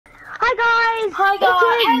Hi guys,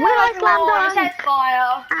 Will I-Slamdunk, it's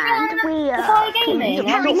Fire. and we The Fire are Gaming,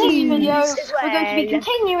 and in this video we're going to be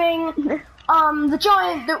continuing the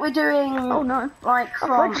giant that we're doing. Oh no! Like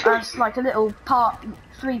from as like a little part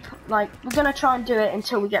 3. Like we're gonna try and do it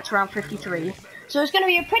until we get to round 53. So it's gonna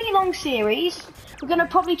be a pretty long series. We're gonna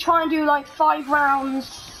probably try and do like 5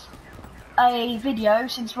 rounds a video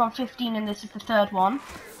since we're on 15 and this is the 3rd one.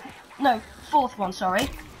 No, 4th one. Sorry.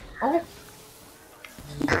 Oh.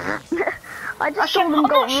 I just saw them I'm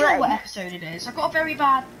go not sure red. what episode it is. I've got a very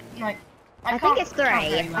bad, like... I think it's 3.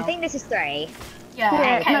 Well. I think this is 3.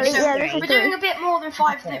 Yeah, okay, no, so yeah, this is we're 3. doing a bit more than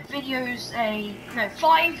 5 videos no,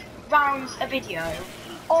 5 rounds a video.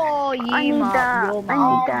 Oh, you I need that. your I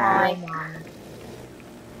mum. need that. Your mum.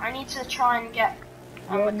 I need to try and get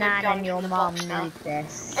Your a good nan gun and your from the mum box now. need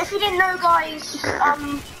this. If you didn't know, guys,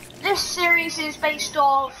 this series is based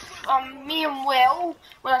off me and Will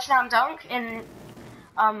I-Slamdunk in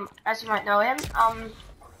as you might know him.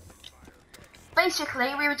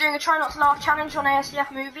 Basically, we were doing a try not to laugh challenge on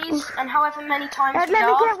ASDF movies, and however many times we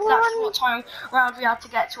laughed, that's what time round we had to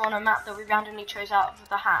get to on a map that we randomly chose out of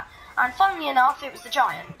the hat. And funnily enough, it was the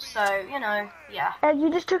giant. So you know, yeah.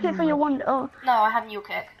 You just took it for your one. Oh. No, I had mule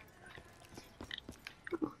kick.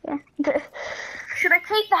 Yeah. Should I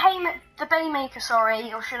keep the Baymaker,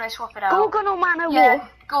 sorry, or should I swap it out? Gorgon or Man of Yeah, War?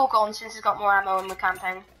 Gorgon, since it's got more ammo and we're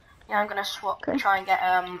camping. Yeah, I'm gonna swap, try and get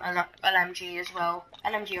an LMG as well.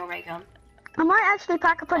 LMG or ray gun. I might actually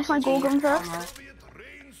pack a punch my Gorgon first.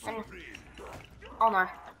 Oh no.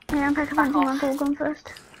 Yeah, I'm pack a punch my Gorgon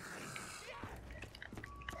first.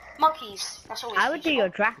 Monkeys, that's always I would do your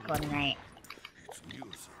Dracon, mate.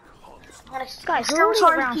 Guys, We're still only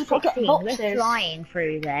trying around to keep it 16. boxes. We're flying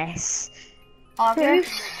through this.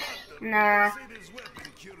 Argus? Nah.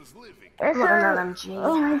 It's Not an LMG.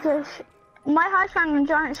 Oh my gosh. My highest rank on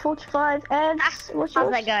giant is 45. Ed's, what's How's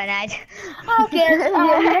yours? that going, Ed? Oh, good. Yeah.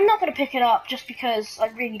 I'm not gonna pick it up just because I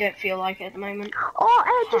really don't feel like it at the moment.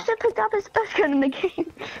 Oh, Ed just picked up his best gun in the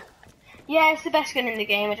game. Yeah, it's the best gun in the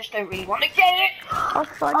game. I just don't really want to get it. Oh,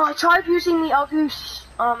 fuck. Oh, I tried using the Argus.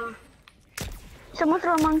 Someone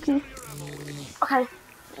throw a monkey. Okay.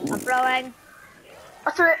 I'm throwing.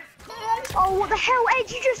 I threw it. Oh, what the hell, Ed?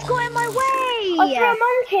 You just got in my way! I threw a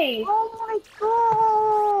monkey. Oh my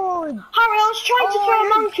god! Harry, I was trying to throw a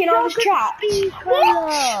monkey and I was trapped.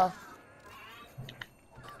 What?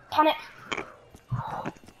 Panic.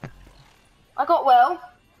 I got Will.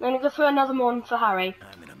 I'm gonna throw another one for Harry.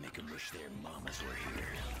 I'm gonna make them wish their mamas were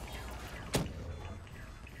here.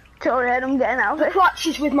 Sorry, Ed, I'm getting out of The it. clutch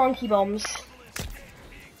is with monkey bombs.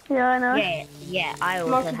 Yeah, I know. Yeah, I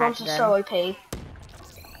also Monkey had bombs are them. so OP.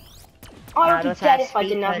 I would be dead if I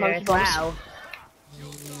didn't have monkey bombs. Well.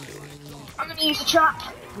 I'm gonna use a trap.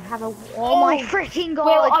 You have a oh my freaking god!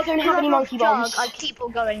 Well, I don't have any monkey bombs. I keep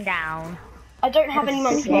on going down. I don't have any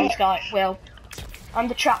monkey bombs, guy. Will. I'm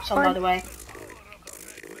the trap's on, by the way.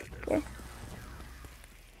 Yeah.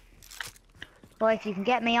 Well, if you can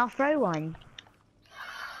get me, I'll throw one.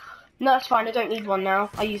 No, it's fine. I don't need one now.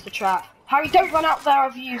 I use the trap. Harry, don't run out there.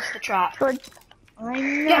 I've used the trap. Good. I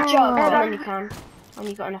know. Get a jug, and then you can. When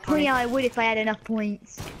you got enough money. Yeah, I would if I had enough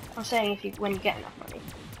points. I'm saying when you get enough money.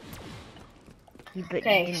 But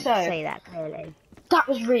Okay, you didn't so- say that clearly. That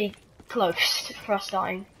was really close for us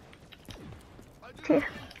dying. Yeah.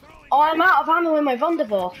 Oh, I'm out of ammo in my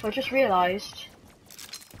Wunderwaffe. I just realised.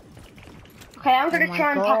 Okay, I'm gonna my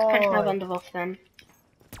try and pack a punch my God. Wunderwaffe then.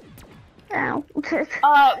 Ow.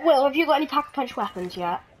 Will, have you got any pack a punch weapons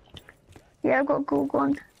yet? Yeah, I've got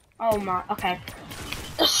Gorgon. Oh my, okay.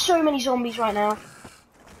 There's so many zombies right now.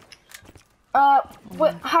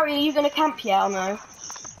 Harry, are you gonna camp yet or no?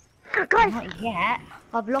 Guys! Not yet.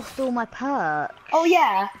 I've lost all my perks. Oh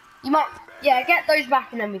yeah, you might. Yeah, get those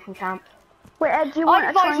back and then we can camp. Wait, Ed, do you want I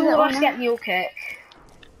to try advise and all of us get get mule kick.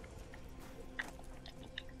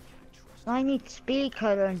 I need speed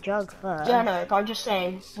cola and jug first. Yeah, no, but I'm just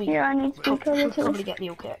saying we Yeah, I need speed cola should too. probably get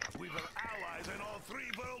mule kick.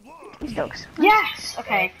 These dogs. Yes.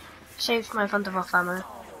 Okay. Saved my Wunderwaffe ammo.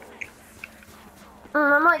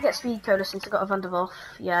 I might get speed cola since I got a Wunderwaffe.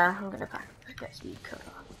 Yeah, I'm gonna get speed cola.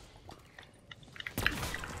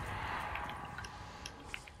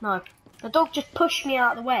 No, the dog just pushed me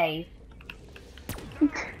out of the way.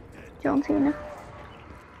 John Cena.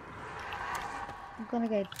 I'm gonna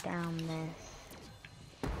go down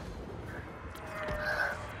this.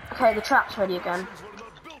 Okay, the trap's ready again.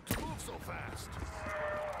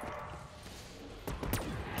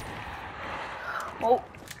 Oh,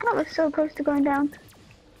 That was so close to going down.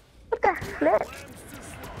 What the flip?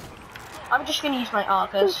 I'm just gonna use my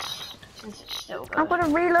Argus since it's still I'm good.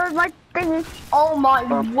 gonna reload my thingy. Oh my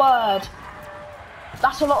word!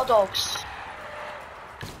 That's a lot of dogs.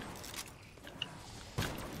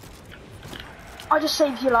 I just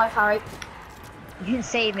saved your life, Harry. You can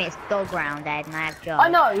save me, it's dog round, Ed, and I have jobs. I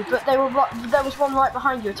know, but there was one right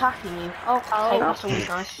behind you attacking you. Oh, okay, that's always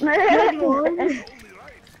nice. I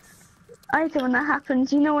hate it when that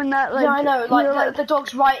happens. You know when that like. Yeah, I know. Like, you're the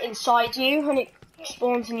dog's right inside you, and it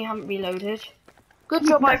spawns, and you haven't reloaded. Good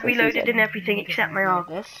job, I've reloaded and everything except my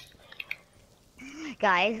Argus.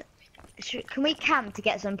 Guys, can we camp to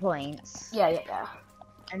get some points? Yeah.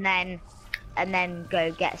 Mm. And then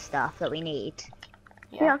go get stuff that we need.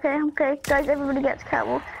 Yeah, okay. Guys, everybody gets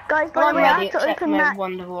catwalk. Guys, by I'm the way, I ready, have to except open my that.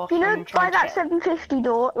 Wonderwolf. You know, I'm trying by to that get- 750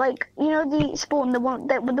 door, like, you know the spawn, the one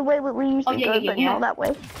that the way that we usually go, but not that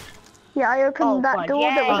way. Yeah, I opened that door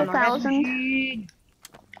that was 1,000.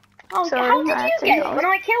 Oh, Sorry, how did I you had to get it go. when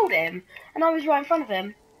I killed him? And I was right in front of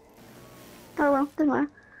him. Oh well, doesn't matter.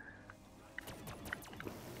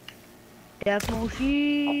 Double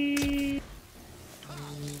shield.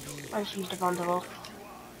 I just used a Wonderwolf.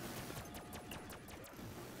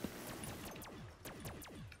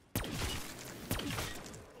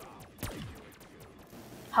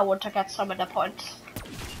 I want to get some of the points.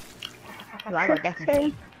 Well, I got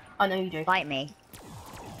definitely. I know you do. Fight me.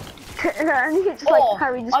 I think it's like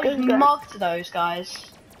Harry just I goes back. mugged those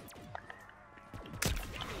guys.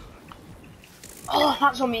 Oh,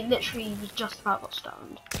 that zombie literally was just about got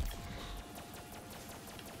stoned.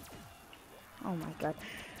 Oh my god.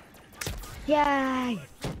 Yay!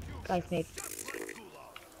 Guys, move.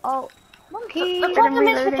 Oh, monkey! The problem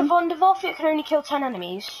is with the reloading. Wonderwolf, it can only kill 10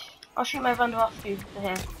 enemies. I'll shoot my Wonderwolf through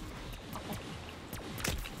here.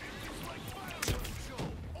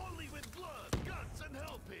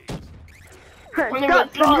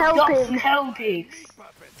 Guts and hell pigs.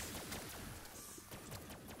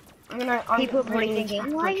 People are probably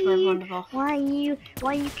thinking, why are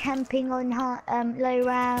you camping on low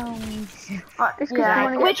rounds?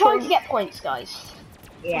 Yeah, we're trying to get points, guys.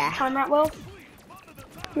 Yeah. What's the timer at, Will?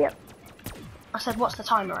 Yep. I said, what's the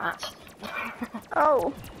timer at?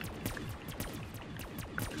 Oh.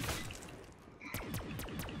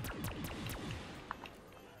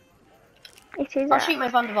 It is I'll shoot my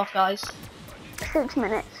Wonderwolf, guys. 6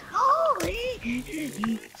 minutes.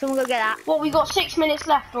 Someone go get that. Well, we got 6 minutes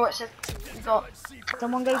left, or it's we got.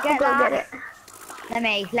 Someone go I'll get go that. get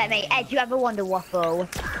it. Let me. Ed, you have a Wonder Waffle.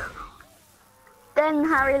 Then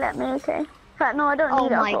Harry let me, okay. In fact, no, I don't Oh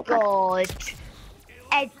need it. my god.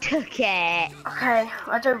 Ed took it. Okay,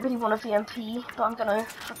 I don't really want a VMP, but I'm gonna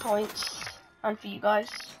for points and for you guys.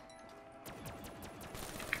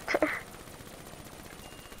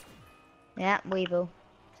 Yeah, Weevil.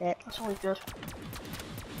 That's it. That's always good.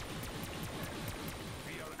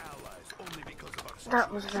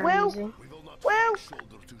 That was very easy. Well.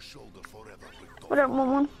 I don't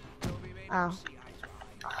want one. Oh.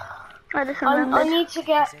 I just I remembered. need to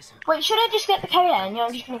get. Wait, should I just get the KN? Yeah,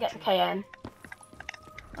 I'm just gonna get the KN.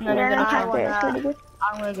 And then Yeah, I'm gonna try I and do. It's really good.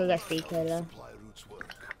 I'm gonna go get speed killer.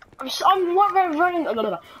 I'm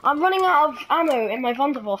running out of ammo in my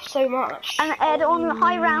Wonderwolf so much. And Ed, on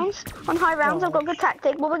high rounds, I've got a good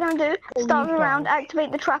tactic. What we're gonna do, start the round,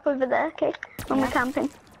 activate the trap over there, okay? When we're camping.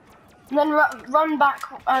 And then run back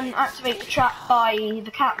and activate the trap by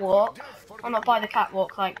the catwalk. Well, not by the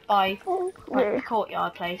catwalk, like by the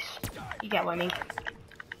courtyard place. You get what I mean?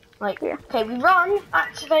 Like, okay, we run,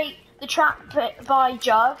 activate the trap by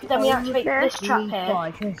Jug, then we activate this trap here.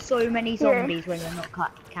 God, there's so many zombies when you're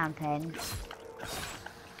not camping.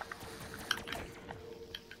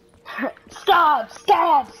 Stab!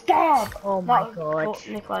 Oh my god.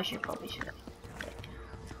 Nikolai should probably shoot.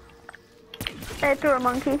 Ed, throw a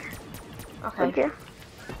monkey. Okay. Okay.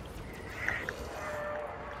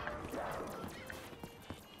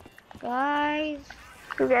 Guys.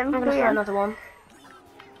 Go again. I'm gonna throw another one.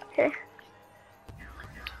 Okay.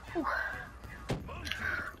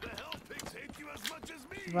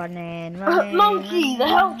 Running. Monkey, the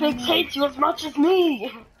hell pigs hate you as much as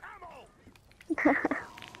me!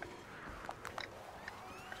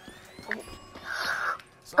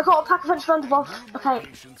 I got a pack of French Wonderwolf. Okay.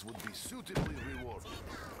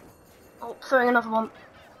 Oh, throwing another one.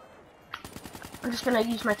 I'm just gonna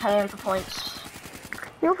use my KO for points.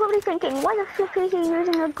 You're probably thinking, why the flip is he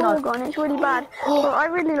using a Gorgon? It's really bad. Well, I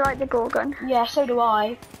really like the Gorgon. Yeah, so do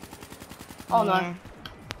I. Oh Yeah.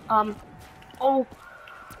 no. Oh.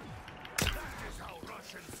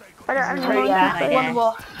 I don't have any pretty bad monkeys, idea.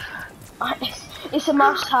 Wonderwolf. It's a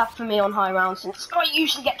must-have for me on high rounds since I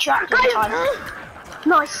usually get trapped all the time.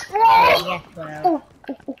 Nice. Yes, well.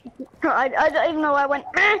 but I don't even know why I went,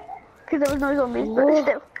 because there was no zombies, but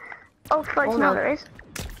still. Oh, fuck, Oh, now no. there is.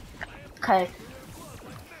 Okay.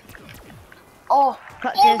 Oh,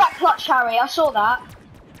 Clutches. all that clutch, Harry. I saw that.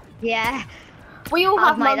 Yeah. We all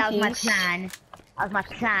have That was my monkeys. plan. That was my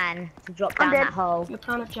plan, to drop down that hole. Your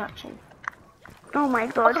plan of Jackson. Oh my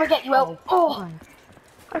How god. can I get you out? Oh!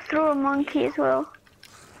 I threw a monkey as well.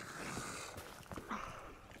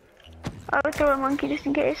 I would throw a monkey just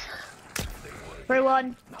in case.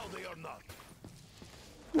 3-1.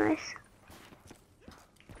 Nice.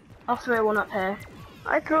 I'll throw one up here.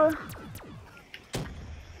 I threw.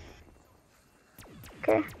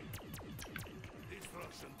 Okay.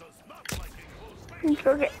 Let's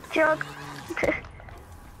go get Jug.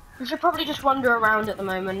 We should probably just wander around at the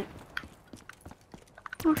moment.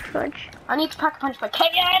 Oh fudge. I need to pack a punch by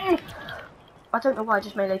KN! I don't know why I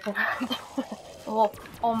just melee thing. Oh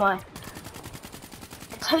my.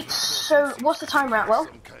 It takes so... What's the timer at, Will?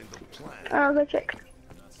 I'll go check.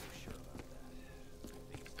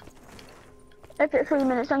 It's at 3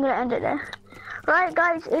 minutes, I'm gonna end it there. Right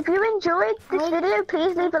guys, if you enjoyed this video,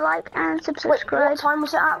 please leave a like and subscribe. Wait, what time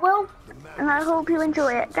was it at, Will? And I hope you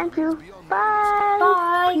enjoy it. Thank you. Bye.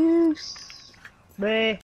 Bye. Peace. Bye.